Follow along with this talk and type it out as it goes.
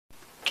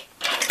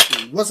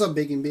What's up,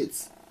 Bacon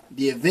Bits?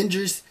 The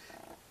Avengers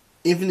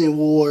Infinite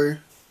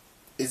War.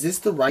 Is this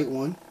the right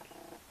one?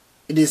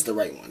 It is the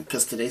right one,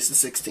 because today's the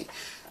 16th.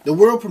 The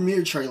world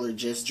premiere trailer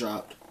just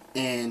dropped,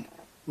 and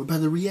we're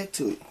about to react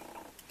to it.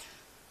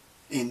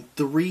 In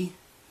 3,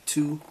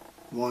 2,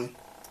 1.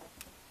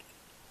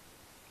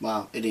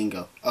 Wow, it didn't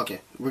go.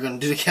 Okay, we're going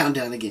to do the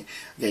countdown again.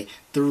 Okay,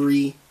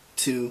 3,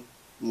 2,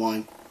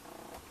 1.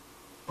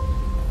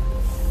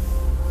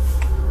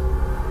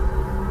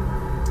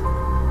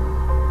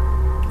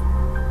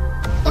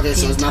 Okay,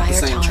 so it's not the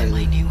same trailer.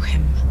 I knew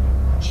him.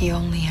 He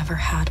only ever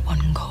had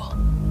one goal.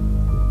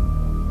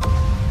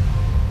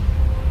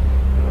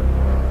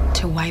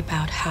 To wipe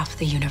out half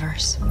the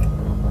universe.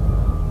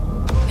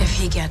 If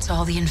he gets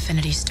all the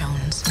Infinity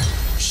Stones,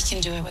 he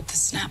can do it with the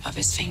snap of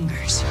his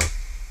fingers.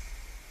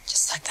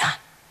 Just like that.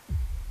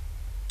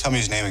 Tell me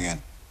his name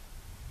again.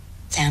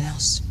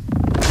 Thanos.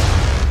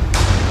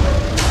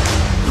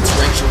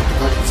 Interaction with the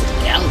Guardians of the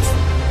Galaxy.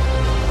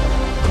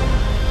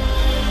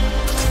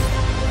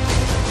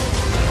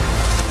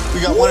 We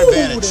got one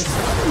advantage.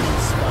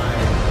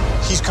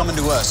 He's coming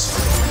to us.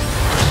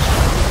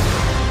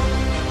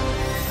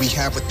 We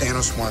have what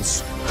Thanos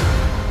wants,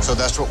 so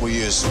that's what we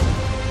use.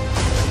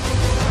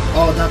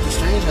 Oh, Doctor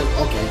Strange has...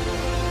 Okay.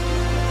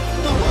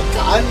 Oh my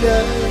god,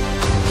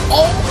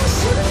 oh,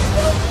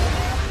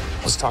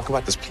 shit. Let's talk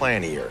about this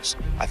plan of yours.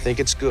 I think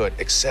it's good,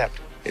 except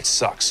it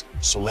sucks.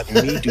 So let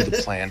me do the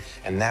plan,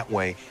 and that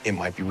way it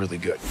might be really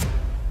good.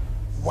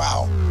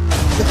 Wow.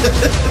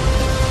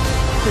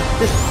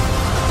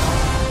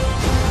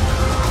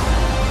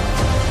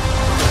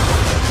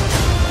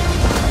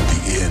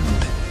 The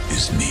end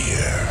is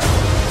near.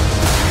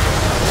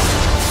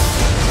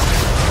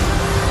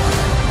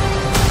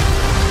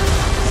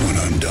 When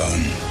I'm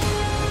done,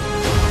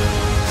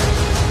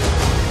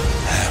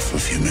 half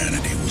of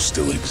humanity will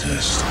still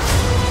exist.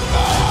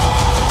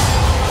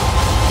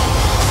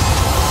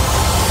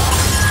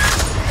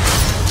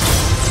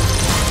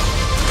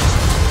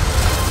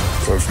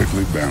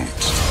 Perfectly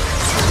balanced.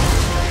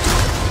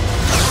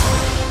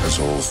 As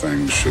all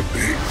things should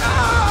be.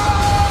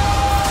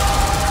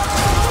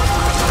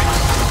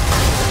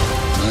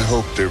 I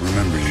hope they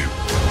remember you.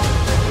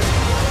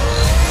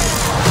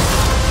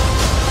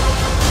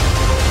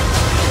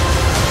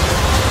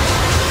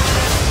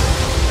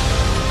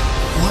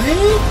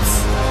 What?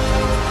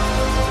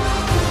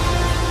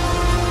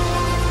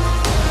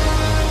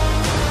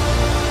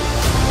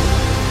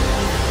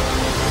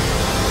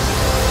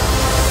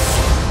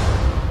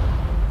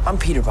 I'm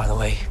Peter, by the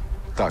way.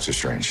 Doctor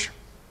Strange.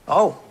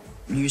 Oh,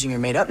 you're using your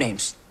made-up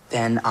names.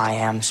 Then I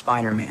am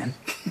Spider-Man.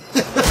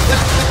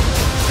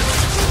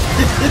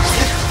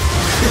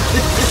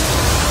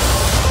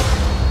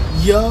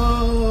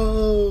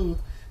 Yo.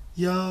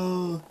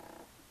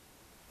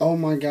 Oh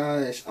my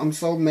gosh. I'm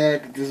so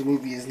mad that this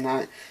movie is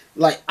not...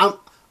 Like, I'm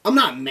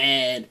not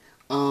mad.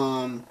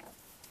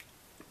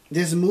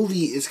 This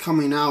movie is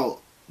coming out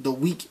the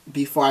week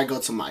before I go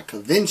to my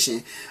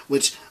convention,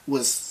 which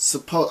was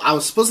I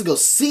was supposed to go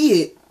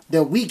see it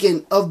the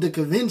weekend of the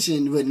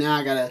convention, but now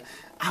I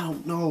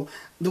don't know.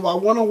 Do I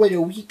want to wait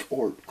a week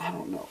or I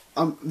don't know.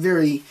 I'm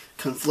very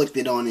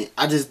conflicted on it.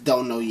 I just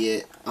don't know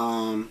yet.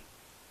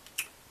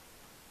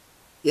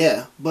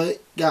 Yeah,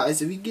 but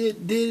guys, if you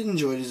did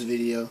enjoy this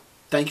video,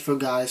 thank you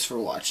guys for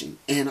watching,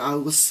 and I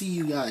will see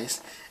you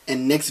guys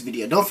in the next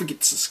video. Don't forget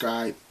to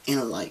subscribe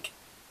and like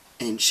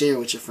and share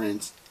with your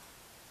friends.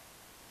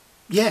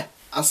 Yeah,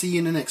 I'll see you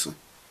in the next one.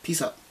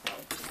 Peace out.